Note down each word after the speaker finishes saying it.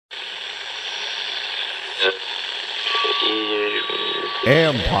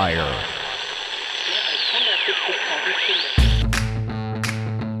Empire.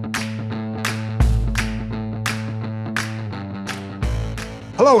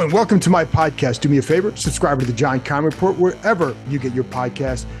 Hello and welcome to my podcast. Do me a favor, subscribe to the John Keim Report wherever you get your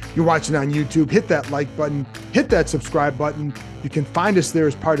podcast. You're watching on YouTube, hit that like button, hit that subscribe button. You can find us there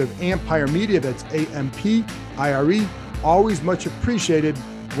as part of Empire Media. That's AMPIRE. Always much appreciated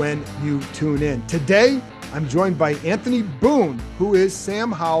when you tune in. Today, I'm joined by Anthony Boone, who is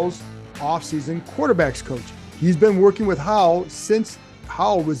Sam Howell's offseason quarterbacks coach. He's been working with Howell since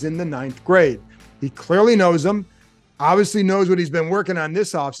Howell was in the 9th grade. He clearly knows him. Obviously knows what he's been working on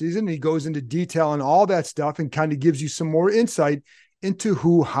this offseason. He goes into detail on all that stuff and kind of gives you some more insight into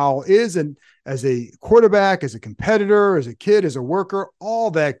who Howell is and as a quarterback, as a competitor, as a kid, as a worker, all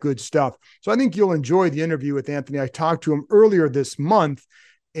that good stuff. So I think you'll enjoy the interview with Anthony. I talked to him earlier this month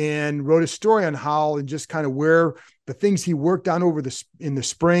and wrote a story on Howell and just kind of where the things he worked on in the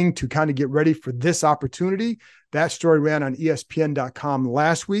spring to kind of get ready for this opportunity. That story ran on ESPN.com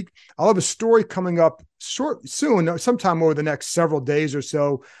last week. I'll have a story coming up soon, sometime over the next several days or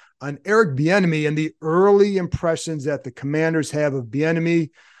so, on Eric Bieniemy and the early impressions that the Commanders have of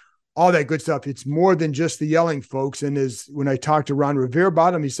Bieniemy, all that good stuff. It's more than just the yelling, folks. And when I talked to Ron Rivera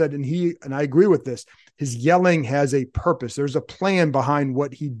about him, he said, and I agree with this, his yelling has a purpose. There's a plan behind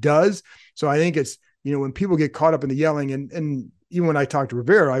what he does. So I think it's, when people get caught up in the yelling, and even when I talked to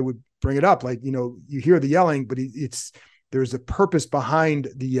Rivera, I would bring it up, like, you hear the yelling, but there's a purpose behind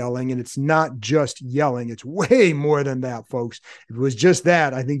the yelling, and it's not just yelling. It's way more than that, folks. If it was just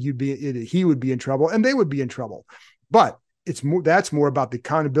that, I think he would be in trouble and they would be in trouble. But that's more about the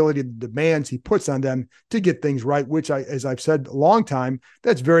accountability and the demands he puts on them to get things right, which as I've said a long time,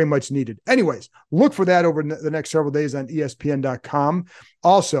 that's very much needed. Anyways, look for that over the next several days on ESPN.com.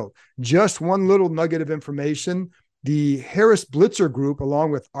 Also, just one little nugget of information. The Harris Blitzer Group,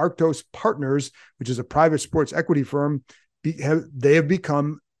 along with Arctos Partners, which is a private sports equity firm, they have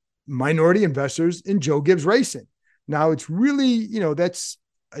become minority investors in Joe Gibbs Racing. Now, it's really, that's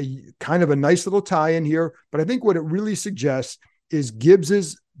a kind of a nice little tie-in here, but I think what it really suggests is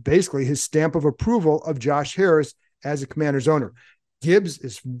Gibbs's basically his stamp of approval of Josh Harris as a Commanders owner. Gibbs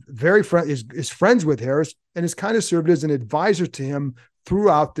is is friends with Harris and has kind of served as an advisor to him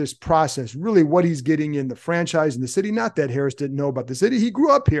throughout this process, really what he's getting in the franchise in the city. Not that Harris didn't know about the city. He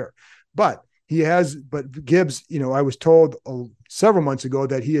grew up here, but Gibbs, I was told several months ago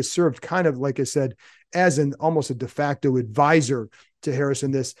that he has served kind of, like I said, as almost a de facto advisor to Harris in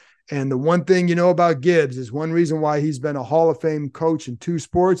this. And the one thing about Gibbs is one reason why he's been a Hall of Fame coach in 2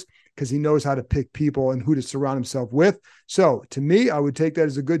 sports, because he knows how to pick people and who to surround himself with. So to me, I would take that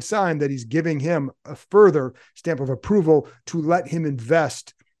as a good sign that he's giving him a further stamp of approval to let him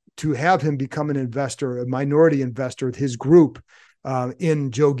invest, to have him become an investor, a minority investor of his group in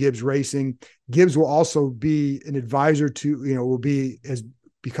Joe Gibbs Racing. Gibbs will also be an advisor to, has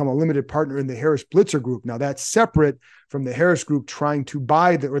become a limited partner in the Harris Blitzer Group. Now that's separate from the Harris Group trying to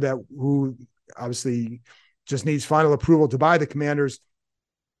buy who obviously just needs final approval to buy the Commanders.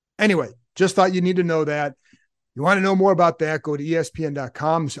 Anyway, just thought you need to know that. You want to know more about that, go to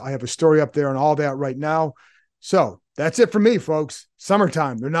ESPN.com. I have a story up there on all that right now. So that's it for me, folks.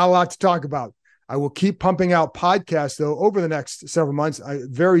 Summertime. There's not a lot to talk about. I will keep pumping out podcasts, though, over the next several months.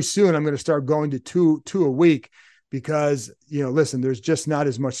 Very soon, I'm going to start going to two a week because, listen, there's just not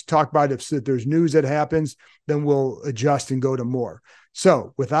as much to talk about. If there's news that happens, then we'll adjust and go to more.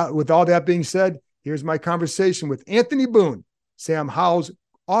 So with all that being said, here's my conversation with Anthony Boone, Sam Howell's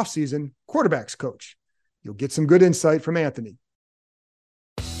offseason quarterbacks coach. You'll get some good insight from Anthony.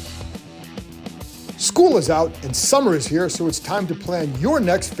 School is out and summer is here, so it's time to plan your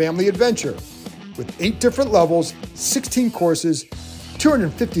next family adventure. With 8 different levels, 16 courses,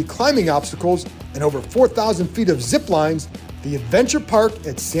 250 climbing obstacles, and over 4,000 feet of zip lines, the Adventure Park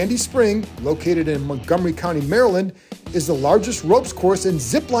at Sandy Spring, located in Montgomery County, Maryland, is the largest ropes course and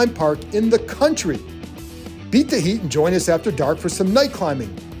zip line park in the country. Beat the heat and join us after dark for some night climbing.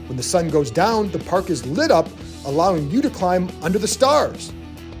 When the sun goes down, the park is lit up, allowing you to climb under the stars.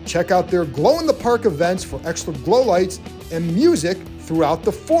 Check out their glow-in-the-park events for extra glow lights and music throughout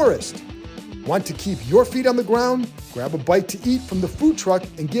the forest. Want to keep your feet on the ground? Grab a bite to eat from the food truck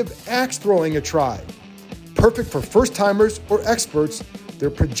and give axe throwing a try. Perfect for first-timers or experts,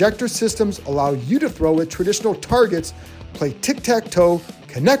 their projector systems allow you to throw at traditional targets, play tic-tac-toe,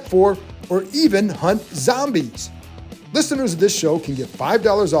 Connect Four, or even hunt zombies. Listeners of this show can get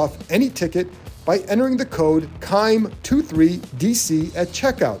 $5 off any ticket by entering the code KEIM23DC at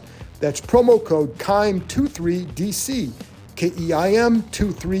checkout. That's promo code KEIM23DC,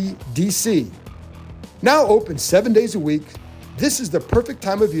 KEIM23DC. Now open 7 days a week, this is the perfect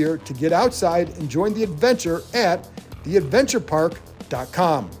time of year to get outside and join the adventure at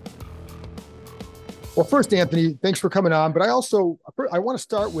theadventurepark.com. Well, first, Anthony, thanks for coming on. But I want to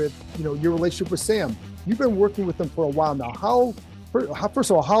start with, your relationship with Sam. You've been working with him for a while now.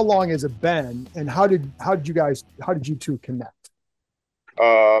 First of all, how long has it been, and how did you two connect?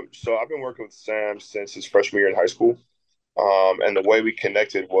 So I've been working with Sam since his freshman year in high school. And the way we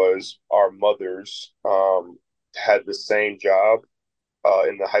connected was our mothers had the same job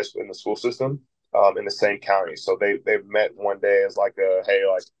in the high school, in the school system, in the same county. So they met one day as like hey,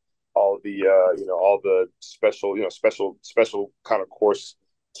 like all the all the special kind of course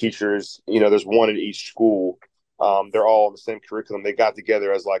teachers. There's one in each school. They're all in the same curriculum. They got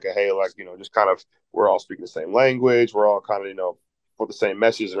together as like a hey, like just kind of we're all speaking the same language. We're all kind of for the same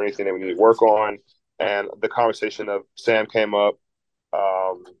messages or anything that we need to work on. And the conversation of Sam came up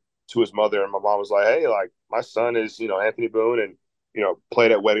to his mother, and my mom was like, "Hey, like my son is, Anthony Boone, and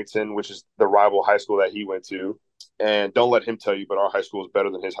played at Weddington, which is the rival high school that he went to. And don't let him tell you, but our high school is better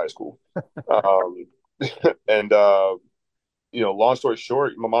than his high school." um, and long story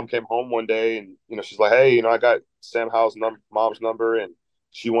short, my mom came home one day, and she's like, "Hey, I got Sam Howell's mom's number, and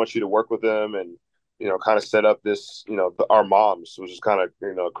she wants you to work with them, and kind of set up this, our moms," which is kind of,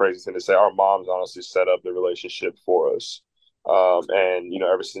 crazy thing to say. Our moms honestly set up the relationship for us. And,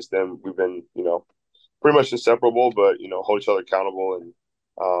 ever since then, we've been, pretty much inseparable, but, hold each other accountable and,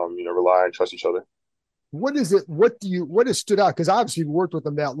 rely and trust each other. What is it? What has stood out? Because obviously you've worked with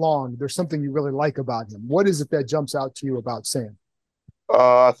him that long. There's something you really like about him. What is it that jumps out to you about Sam?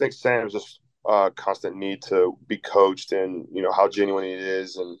 I think Sam's just constant need to be coached, and, how genuine he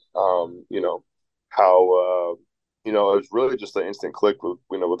is, and, how it was really just an instant click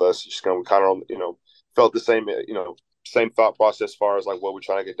with us. Just kind of felt the same same thought process as far as like what we're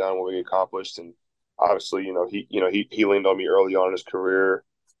trying to get done, what we accomplished, and obviously he leaned on me early on in his career.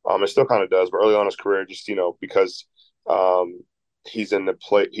 It still kind of does, but early on in his career, just because he's in the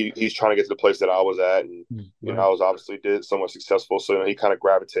play, he's trying to get to the place that I was at, and Right. I was obviously did somewhat successful, so he kind of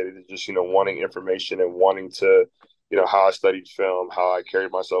gravitated to just wanting information and wanting to how I studied film, how I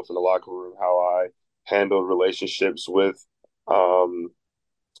carried myself in the locker room, how I handled relationships with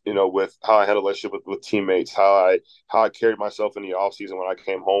with how I had a relationship with teammates, how I carried myself in the off season when I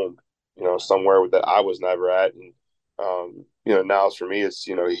came home, somewhere that I was never at. And now for me, it's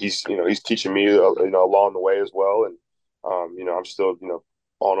he's teaching me along the way as well. And I'm still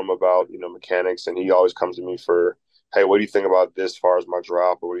on him about mechanics, and he always comes to me for, hey, what do you think about this as far as my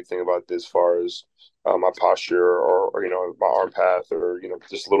drop, or what do you think about this as far as my posture, or my arm path, or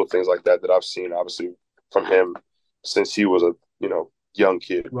just little things like that I've seen obviously from him since he was a young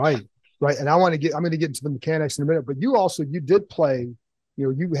kid. Right. Right. And I'm going to get into the mechanics in a minute, but you did play,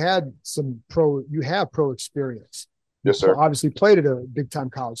 you had you have pro experience. Yes, sir. Obviously played at a big time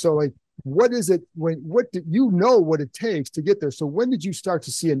college. So like, what is it what did you know what it takes to get there? So when did you start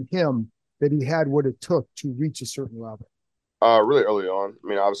to see in him that he had what it took to reach a certain level? Really early on. I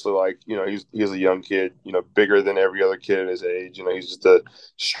mean, obviously, like he's a young kid. Bigger than every other kid at his age. He's just a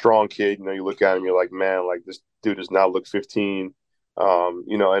strong kid. You look at him, you're like, man, like this dude does not look 15.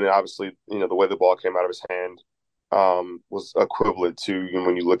 And obviously, the way the ball came out of his hand was equivalent to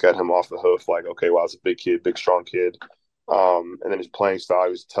when you look at him off the hoof, like, okay, wow, it's a big kid, big strong kid. And then his playing style,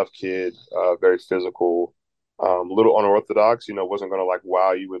 he was a tough kid, very physical, a little unorthodox. Wasn't going to like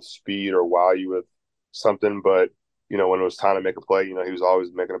wow you with speed or wow you with something, but when it was time to make a play, he was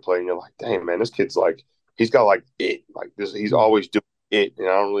always making a play, and you're like, dang, man, this kid's like, he's got like it, like this, he's always doing it, and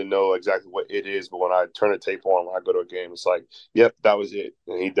I don't really know exactly what it is, but when I turn the tape on, when I go to a game, it's like, yep, that was it,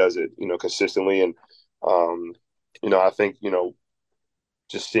 and he does it, consistently, and I think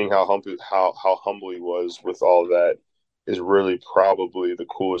just seeing how humble he was with all of that is really probably the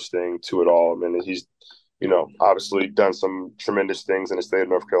coolest thing to it all. I mean, he's obviously done some tremendous things in the state of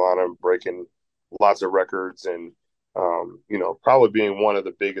North Carolina, breaking lots of records, and probably being one of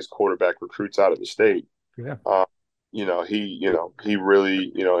the biggest quarterback recruits out of the state. Yeah. He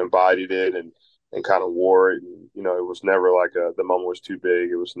really, embodied it, and kind of wore it. And, it was never like the moment was too big.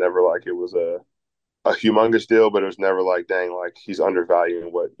 It was never like it was a humongous deal, but it was never like, dang, like he's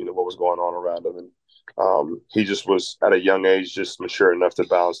undervaluing what was going on around him. And he just was at a young age, just mature enough to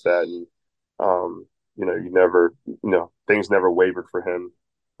balance that. And, things never wavered for him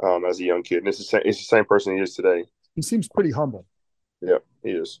as a young kid. And it's the same person he is today. He seems pretty humble. Yeah, he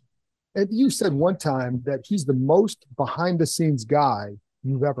is. And you said one time that he's the most behind the scenes guy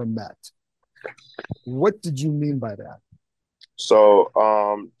you've ever met. What did you mean by that? So,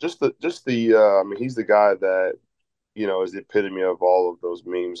 I mean, he's the guy that, is the epitome of all of those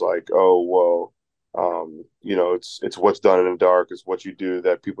memes. Like, oh, well, It's what's done in the dark. It's what you do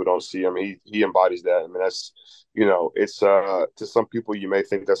that people don't see. I mean, he embodies that. I mean, that's it's to some people you may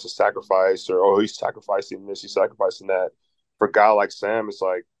think that's a sacrifice or oh he's sacrificing this, he's sacrificing that. For a guy like Sam, it's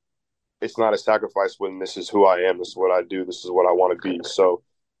like it's not a sacrifice when this is who I am. This is what I do. This is what I want to be. So,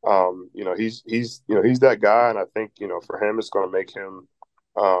 he's that guy, and I think for him, it's going to make him,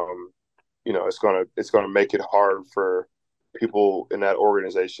 it's gonna make it hard for people in that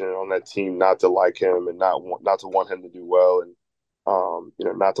organization on that team not to like him and not to want him to do well and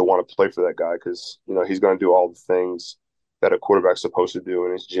not to want to play for that guy because he's going to do all the things that a quarterback's supposed to do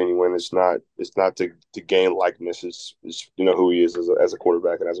and it's genuine. It's not to gain likeness. It's who he is as a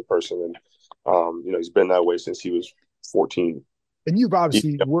quarterback and as a person and he's been that way since he was 14. And you've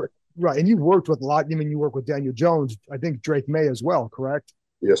obviously worked right, and you've worked with a lot. I mean, you work with Daniel Jones, I think Drake May as well, correct?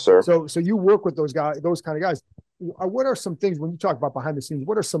 Yes, sir. So you work with those guys, those kind of guys. What are some things when you talk about behind the scenes?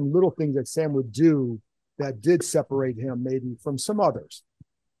 What are some little things that Sam would do that did separate him maybe from some others?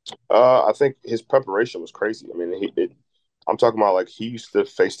 I think his preparation was crazy. I mean, I'm talking about like he used to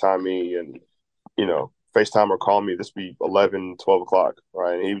FaceTime me and FaceTime or call me. This be 11, 12 o'clock,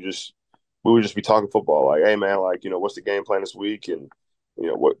 right? And we would just be talking football. Like, hey man, like what's the game plan this week? And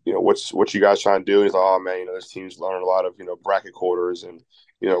what you guys trying to do? And he's like, oh man, this team's learning a lot of bracket quarters and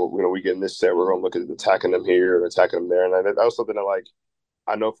we getting this set. We're gonna look at attacking them here and attacking them there. And that was something that like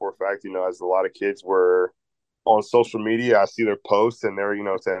I know for a fact. As a lot of kids were on social media, I see their posts and they're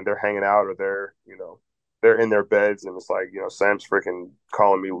saying they're hanging out or they're in their beds and it's like Sam's freaking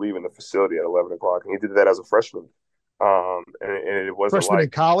calling me leaving the facility at 11 o'clock and he did that as a freshman. And it wasn't Freshman in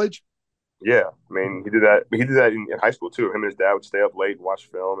like college? yeah, I mean, he did that. He did that in high school too. Him and his dad would stay up late and watch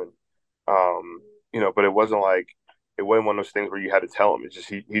film, and but it wasn't one of those things where you had to tell him. It's just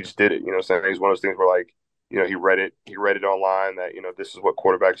he just did it. So it's one of those things where like he read it online that this is what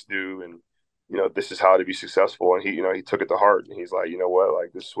quarterbacks do, and this is how to be successful, and he took it to heart, and he's like, you know what,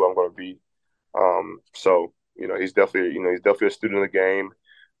 like this is who I'm going to be. So he's definitely a student of the game.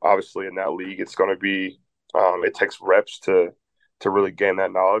 Obviously, in that league, it's going to be it takes reps to really gain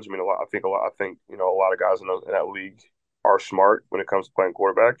that knowledge. I mean, I think a lot of guys in that league are smart when it comes to playing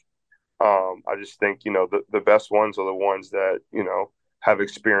quarterback. I just think the best ones are the ones that have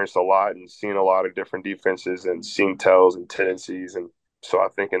experienced a lot and seen a lot of different defenses and seen tells and tendencies. And so I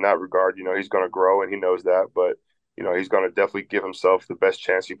think in that regard, he's going to grow and he knows that, but he's going to definitely give himself the best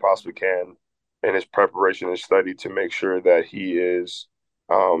chance he possibly can in his preparation and study to make sure that he is,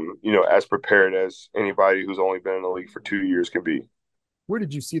 as prepared as anybody who's only been in the league for 2 years can be. Where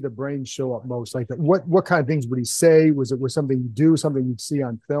did you see the brain show up most? Like what kind of things would he say? Was something you do, something you'd see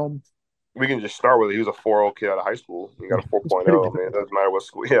on film? We can just start with it. He was a 4.0 kid out of high school. He got a 4.0. I mean, it doesn't matter what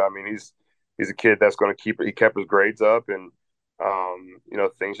school. Yeah, I mean, he's a kid that's going to keep it. He kept his grades up, and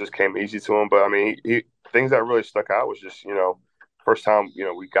things just came easy to him. But I mean, he things that really stuck out was just first time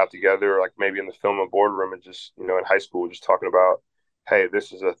we got together, like maybe in the film and boardroom, and just in high school, just talking about, hey,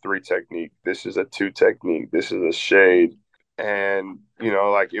 this is a 3 technique, this is a 2 technique, this is a shade, and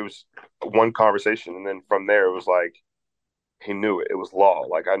like it was one conversation, and then from there it was like he knew it. It was law.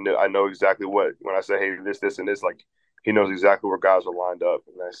 Like I know exactly what when I say, hey, this, and this. Like he knows exactly where guys are lined up,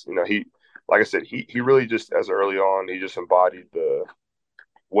 and that's he. Like I said, he really just as early on he just embodied the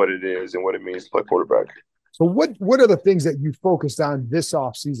what it is and what it means to play quarterback. So what are the things that you focused on this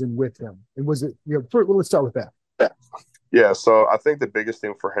off season with him? And was it well, let's start with that. Yeah, so I think the biggest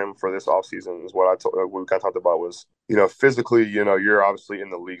thing for him for this offseason is what we kind of talked about was, physically, you're obviously in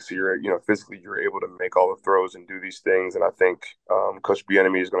the league, so physically you're able to make all the throws and do these things, and I think Coach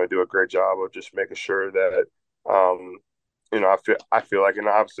Bieniemy is going to do a great job of just making sure that, I feel like, and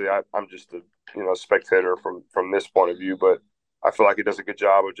obviously I'm just a spectator from this point of view, but I feel like he does a good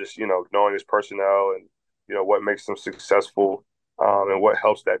job of just knowing his personnel and what makes them successful, and what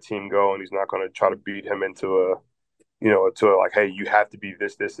helps that team go, and he's not going to try to beat him into to like, hey, you have to be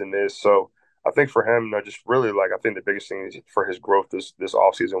this, this, and this. So I think for him, just really like I think the biggest thing for his growth this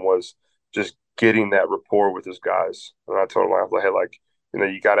offseason was just getting that rapport with his guys. And I told him I was like, hey, like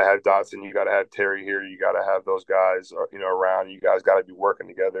you got to have Dotson, you got to have Terry here, you got to have those guys around. You guys got to be working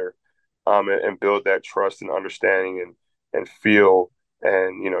together, and build that trust and understanding and feel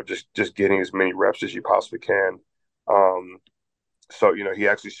and just getting as many reps as you possibly can. So he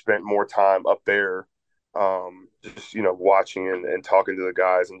actually spent more time up there just watching and talking to the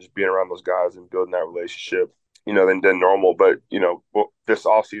guys and just being around those guys and building that relationship than normal. But this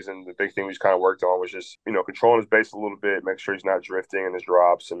off season, the big thing we just kind of worked on was just controlling his base a little bit, making sure he's not drifting in his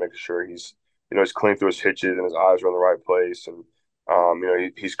drops, and making sure he's he's clean through his hitches and his eyes are in the right place, and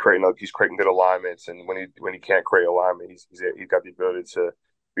he's creating good alignments, and when he can't create alignment, he's got the ability to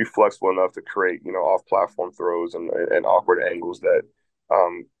be flexible enough to create, off platform throws and awkward angles that,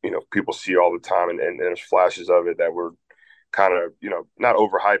 people see all the time. And there's flashes of it that were kind of, not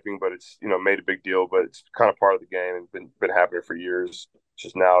overhyping, but it's, made a big deal, but it's kind of part of the game and been happening for years. It's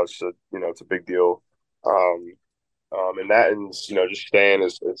just now it's a big deal. Um, and just staying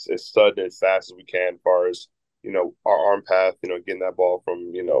as sudden as fast as we can, as far as our arm path, getting that ball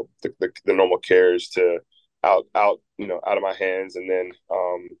from the normal carries to out of my hands, and then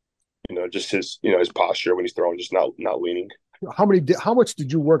just his posture when he's throwing, just not leaning. How much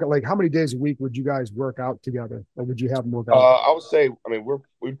did you work? Like, how many days a week would you guys work out together, or would you have them work out? I would say, I mean,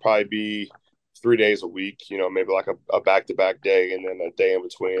 we'd probably be 3 days a week, maybe like a back-to-back day and then a day in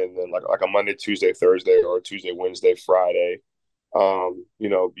between, and then like a Monday, Tuesday, Thursday, or a Tuesday, Wednesday, Friday.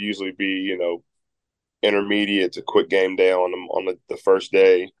 Usually be, intermediate to quick game day on the first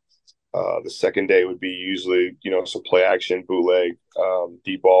day. The second day would be usually, some play action, bootleg,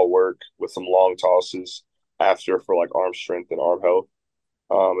 deep ball work with some long tosses after for like arm strength and arm health.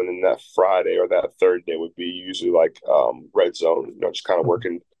 And then that Friday or that third day would be usually like red zone, just kind of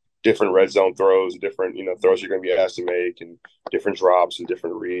working different red zone throws, different, throws you're going to be asked to make, and different drops and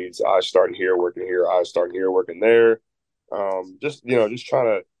different reads. Eyes starting here, working here, eyes starting here, working there. Just trying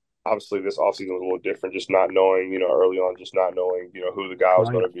to, obviously this offseason was a little different, just not knowing, early on, just not knowing, who the guy was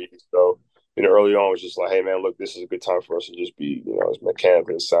Right. going to be. So, early on was just like, hey, man, look, this is a good time for us to just be, as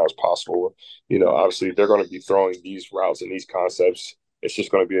mechanical as sounds possible. Obviously they're going to be throwing these routes and these concepts. It's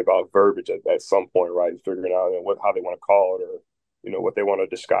just going to be about verbiage at some point, right? Figuring out how they want to call it, or what they want to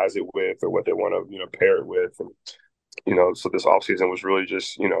disguise it with, or what they want to pair it with, and so this offseason was really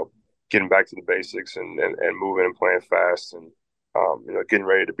just getting back to the basics and moving and playing fast, and getting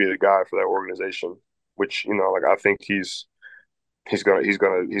ready to be the guy for that organization. Which like I think he's gonna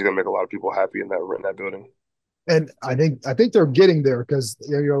make a lot of people happy in that building. And I think they're getting there, because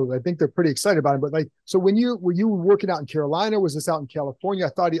I think they're pretty excited about it. But like, so when you were working out in Carolina, was this out in California?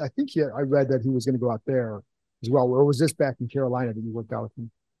 I read that he was going to go out there as well. Or was this back in Carolina that you worked out with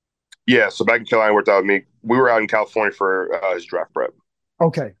him? Yeah, so back in Carolina, worked out with me. We were out in California for his draft prep.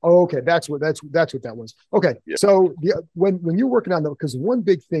 Okay. Oh, okay. That's what that was. Okay. Yeah. So when you're working on that, because one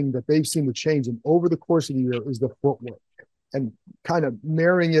big thing that they've seen with changing over the course of the year is the footwork, and kind of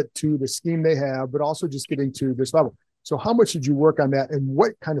marrying it to the scheme they have, but also just getting to this level. So how much did you work on that, and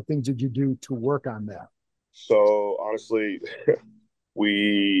what kind of things did you do to work on that? So honestly,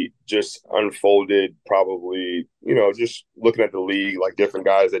 we just unfolded, probably, just looking at the league, like different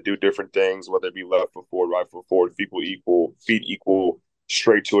guys that do different things, whether it be left foot forward, right foot forward, feet equal,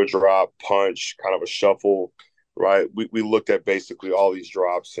 straight to a drop, punch, kind of a shuffle, right? We looked at basically all these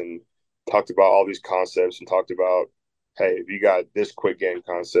drops and talked about all these concepts and talked about, hey, if you got this quick game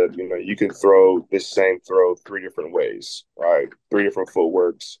concept, you can throw this same throw three different ways, right? Three different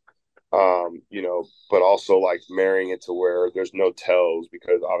footworks, but also like marrying it to where there's no tells,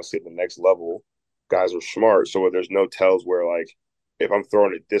 because obviously at the next level, guys are smart. So where there's no tells, where like if I'm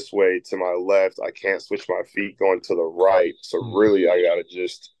throwing it this way to my left, I can't switch my feet going to the right. So really, I gotta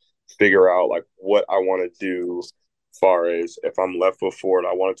just figure out like what I want to do. As far as if I'm left foot forward,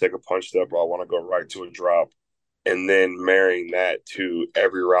 I want to take a punch step, or I want to go right to a drop, and then marrying that to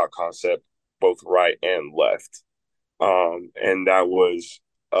every route concept, both right and left. And that was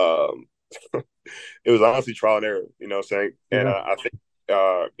um, it was honestly trial and error, what I'm saying? And Yeah. I think,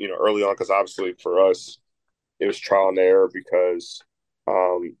 early on, because obviously for us, it was trial and error, because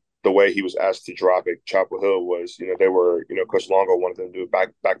the way he was asked to drop it, Chapel Hill, was, they were, Coach Longo wanted them to do a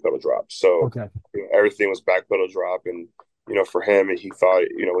back pedal drop. So, Okay. everything was back pedal drop. And, for him, and he thought,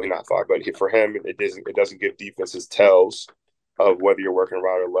 well, he not thought, but for him, it doesn't give defenses tells of whether you're working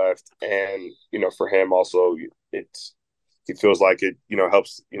right or left. And, for him also, it's, he feels like it,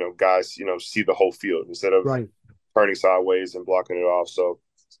 helps, guys, see the whole field instead of Right. turning sideways and blocking it off. So,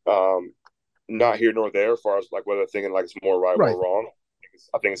 not here nor there, as far as like whether thinking like it's more right, Right. more wrong.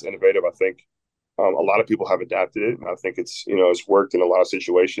 I think it's innovative. I think a lot of people have adapted it, and I think it's worked in a lot of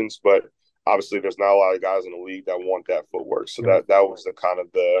situations. But obviously, there's not a lot of guys in the league that want that footwork. So Yeah. that was the kind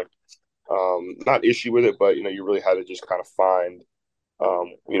of the not issue with it, but you really had to just kind of find.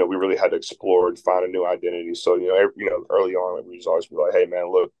 We really had to explore and find a new identity. So early on, like, we just always be like, "Hey, man,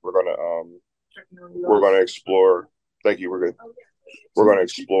 look, we're gonna explore." Thank you. We're gonna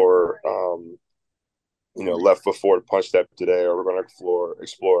explore. Left foot forward punch step today, or we're gonna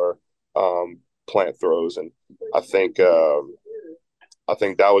explore plant throws, and I think that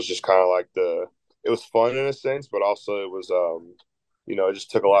was just kind of like it was fun in a sense, but also it was it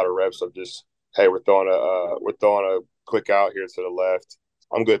just took a lot of reps of just, hey, we're throwing a quick out here to the left.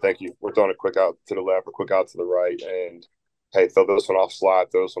 I'm good, thank you. We're throwing a quick out to the left or quick out to the right, and hey, throw this one off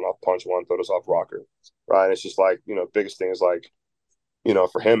slide, throw this one off punch one, throw this off rocker, right? And it's just like, biggest thing is like,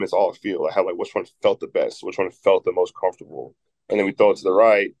 for him, it's all a feel. Like how like which one felt the best, which one felt the most comfortable, and then we throw it to the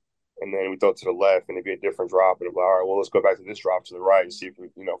right, and then we throw it to the left, and it'd be a different drop, and it'd be like, all right, well, let's go back to this drop to the right and see if we,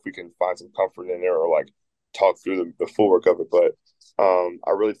 if we can find some comfort in there or like talk through the footwork of it. But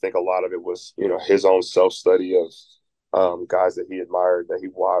I really think a lot of it was, his own self study of guys that he admired, that he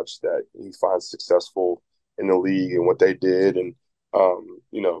watched, that he finds successful in the league and what they did, and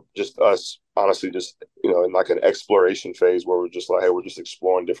just us honestly just in like an exploration phase where we're just like, hey, we're just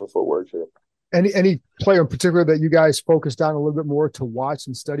exploring different footwork here. Any player in particular that you guys focused on a little bit more to watch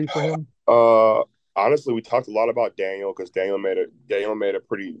and study for him? Honestly, we talked a lot about Daniel because Daniel made a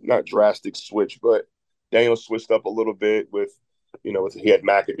pretty not drastic switch, but Daniel switched up a little bit with he had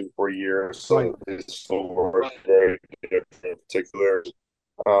McAdoo for a year, so Right. his footwork very different in particular.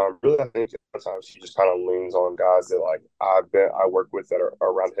 Really, I think sometimes he just kind of leans on guys that like I work with that are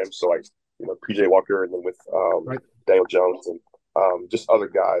around him. So like PJ Walker, and then with Right. Daniel Jones and just other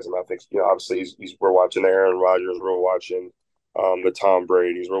guys. And I think obviously we're watching Aaron Rodgers, we're watching the Tom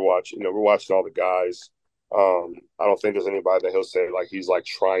Brady's, we're watching all the guys. I don't think there's anybody that he'll say like he's like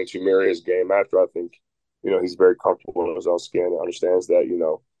trying to mirror his game after. I think he's very comfortable in his own skin and understands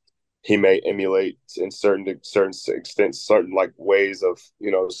that he may emulate in certain extent certain like ways of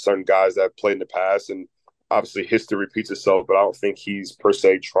certain guys that have played in the past, and obviously history repeats itself. But I don't think he's per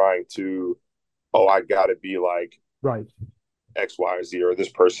se trying to, oh, I got to be like Right. X, Y, or Z or this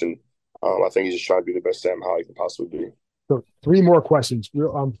person. I think he's just trying to be the best Sam Howell he can possibly be. So three more questions.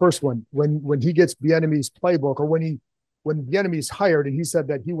 First one, when he gets Bieniemy's playbook, or when Bieniemy's hired, and he said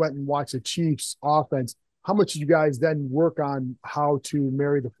that he went and watched the Chiefs offense, how much did you guys then work on how to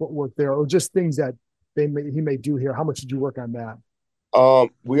marry the footwork there, or just things that he may do here? How much did you work on that?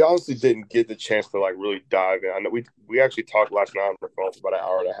 We honestly didn't get the chance to like really dive in. I know we actually talked last night on the phone for about an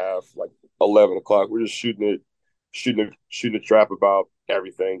hour and a half, like 11 o'clock. We're just shooting a trap about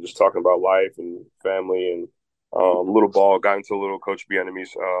everything, just talking about life and family and little ball. Got into a little Coach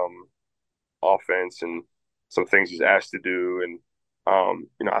Bieniemy's offense and some things he's asked to do, and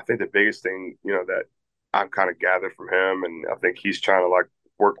I think the biggest thing that I've kind of gathered from him, and I think he's trying to like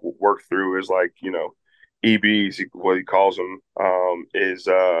work through is like EBs, what he calls them, is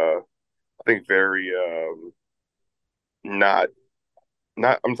I think very not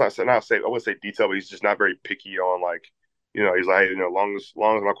I'm not say I wouldn't say detailed, but he's just not very picky on like he's like, hey, long as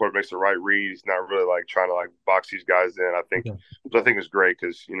my quarterback makes the right read, he's not really like trying to like box these guys in. I think Okay. which I think is great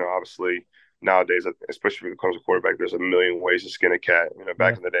because obviously nowadays, especially when it comes to quarterback, there's a million ways to skin a cat.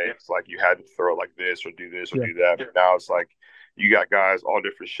 Back Yeah. in the day, it's like you had to throw it like this or do this or Yeah. do that. But now it's like you got guys all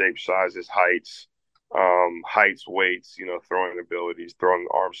different shapes, sizes, heights, weights, throwing abilities, throwing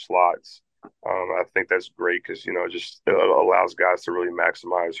arm slots. I think that's great because just it allows guys to really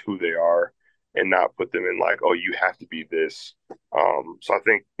maximize who they are and not put them in like, oh, you have to be this. So I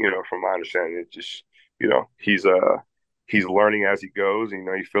think from my understanding, it just he's learning as he goes.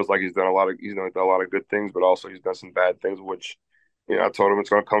 He feels like he's done a lot of good things, but also he's done some bad things, which I told him it's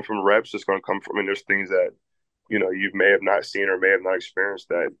going to come from reps. It's going to come from, and there's things that you may have not seen or may have not experienced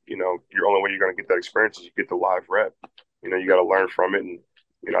that your only way you're going to get that experience is you get the live rep. You got to learn from it, and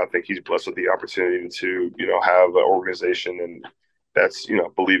I think he's blessed with the opportunity to have an organization and that's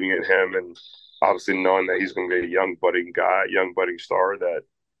believing in him, and obviously knowing that he's going to be a young budding guy, young budding star that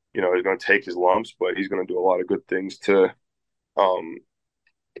is going to take his lumps, but he's going to do a lot of good things to um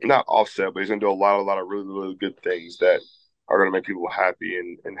not offset, but he's going to do a lot of really really good things that are going to make people happy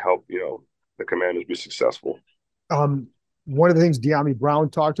and help the Commanders be successful. Um, One of the things De'Ami Brown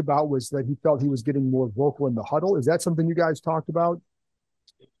talked about was that he felt he was getting more vocal in the huddle. Is that something you guys talked about?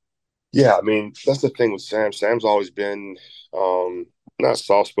 Yeah, I mean that's the thing with Sam. Sam's always been not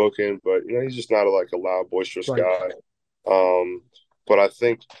soft spoken, but he's just not like a loud, boisterous Right. guy. Um, but I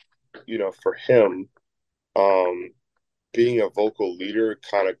think for him, um, being a vocal leader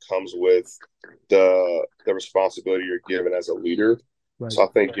kind of comes with the responsibility you're given as a leader. Right. So I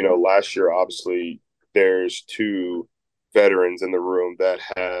think last year obviously there's two veterans in the room that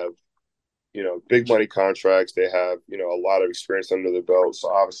have big money contracts. They have, a lot of experience under their belt. So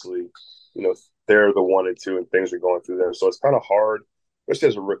obviously, they're the 1 and 2 and things are going through them. So it's kind of hard, especially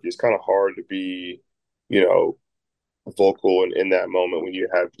as a rookie, it's kind of hard to be, you know, vocal in that moment when you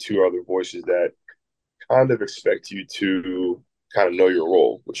have two other voices that kind of expect you to kind of know your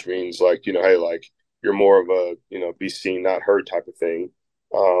role, which means like, hey, like you're more of a, be seen, not heard type of thing.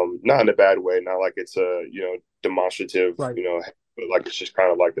 Not in a bad way, not like it's a, demonstrative, Right. but like it's just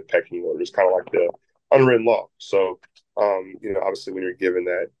kind of like the pecking order. It's kind of like the unwritten law. So, obviously when you're given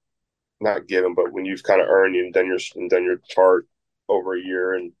not given, but when you've kind of earned and done your part over a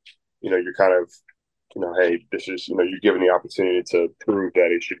year, and you're kind of hey, this is you're given the opportunity to prove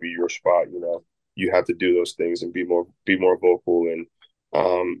that it should be your spot. You have to do those things and be more vocal and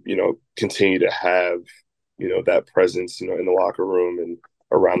continue to have that presence in the locker room and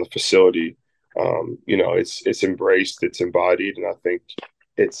around the facility. It's embraced, it's embodied, and I think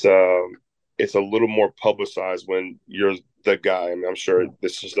it's a little more publicized when you're the guy. I mean, I'm sure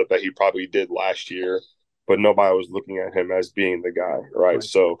this is stuff that he probably did last year, but nobody was looking at him as being the guy, right?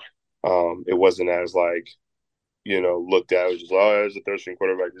 So it wasn't as like, looked at. It was just, oh, there's a third string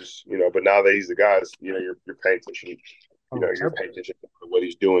quarterback, just but now that he's the guy, you're paying attention. You're paying attention to what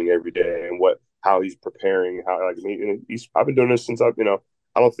he's doing every day and how he's preparing. How I've been doing this since I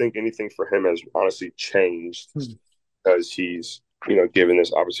don't think anything for him has honestly changed because he's given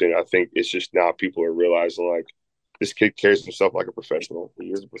this opportunity. I think it's just now people are realizing like this kid carries himself like a professional. He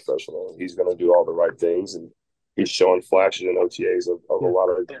is a professional. He's going to do all the right things, and he's showing flashes and OTAs of a lot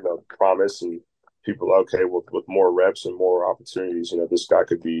of promise, and people okay with more reps and more opportunities. This guy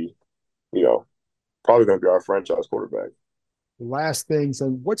could be probably going to be our franchise quarterback. Last things,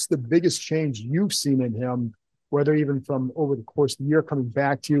 and what's the biggest change you've seen in him, whether even from over the course of the year coming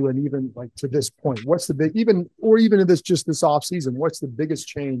back to you and even like to this point? What's the big, even in this off season, what's the biggest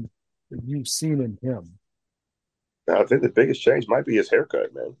change that you've seen in him? I think the biggest change might be his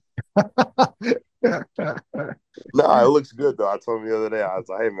haircut, man. No, it looks good though. I told him the other day, I was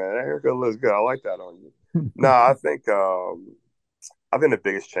like, hey man, that haircut looks good. I like that on you. No, I think the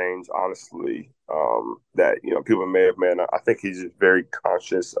biggest change, honestly, that people may have made. I think he's just very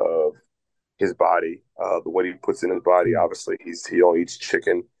conscious of his body, the what he puts in his body. Obviously, he only eats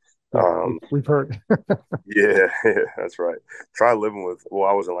chicken. We've heard. yeah, that's right. Try living with. Well,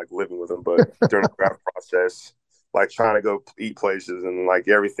 I wasn't like living with him, but during the draft process, like trying to go eat places and like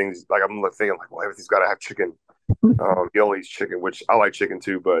everything's like I'm like thinking like, well, everything's got to have chicken. He only eats chicken, which I like chicken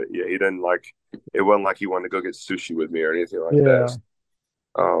too, but yeah, he didn't like. It wasn't like he wanted to go get sushi with me or anything like that.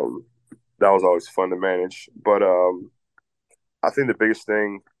 That was always fun to manage. But I think the biggest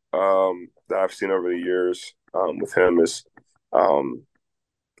thing that I've seen over the years with him is, and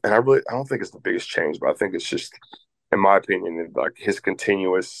I don't think it's the biggest change, but I think it's just, in my opinion, like his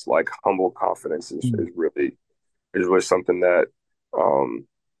continuous like humble confidence is really something that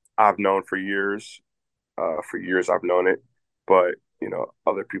I've known for years. For years I've known it, but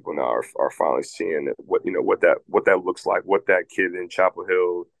other people now are finally seeing what that looks like, what that kid in Chapel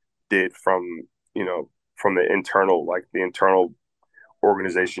Hill did from the internal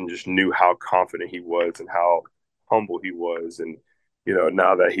organization just knew how confident he was and how humble he was. And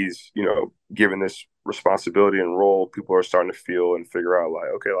now that he's given this responsibility and role, people are starting to feel and figure out like,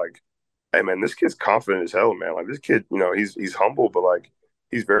 okay, like, hey man, this kid's confident as hell, man. Like this kid, he's humble, but like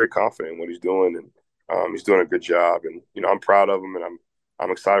he's very confident in what he's doing, and he's doing a good job. And I'm proud of him, and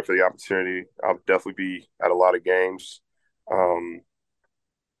I'm excited for the opportunity. I'll definitely be at a lot of games,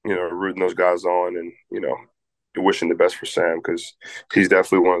 rooting those guys on, and wishing the best for Sam, because he's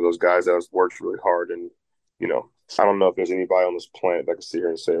definitely one of those guys that has worked really hard. And I don't know if there's anybody on this planet that can sit here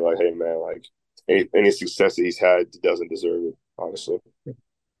and say like, hey man, like any success that he's had doesn't deserve it, honestly.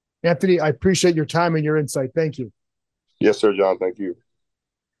 Anthony, I appreciate your time and your insight. Thank you. Yes, sir, John. Thank you.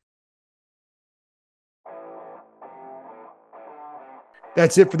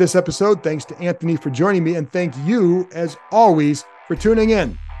 That's it for this episode. Thanks to Anthony for joining me, and thank you, as always, for tuning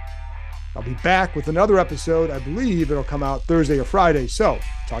in. I'll be back with another episode. I believe it'll come out Thursday or Friday. So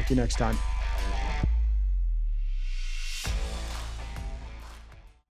talk to you next time.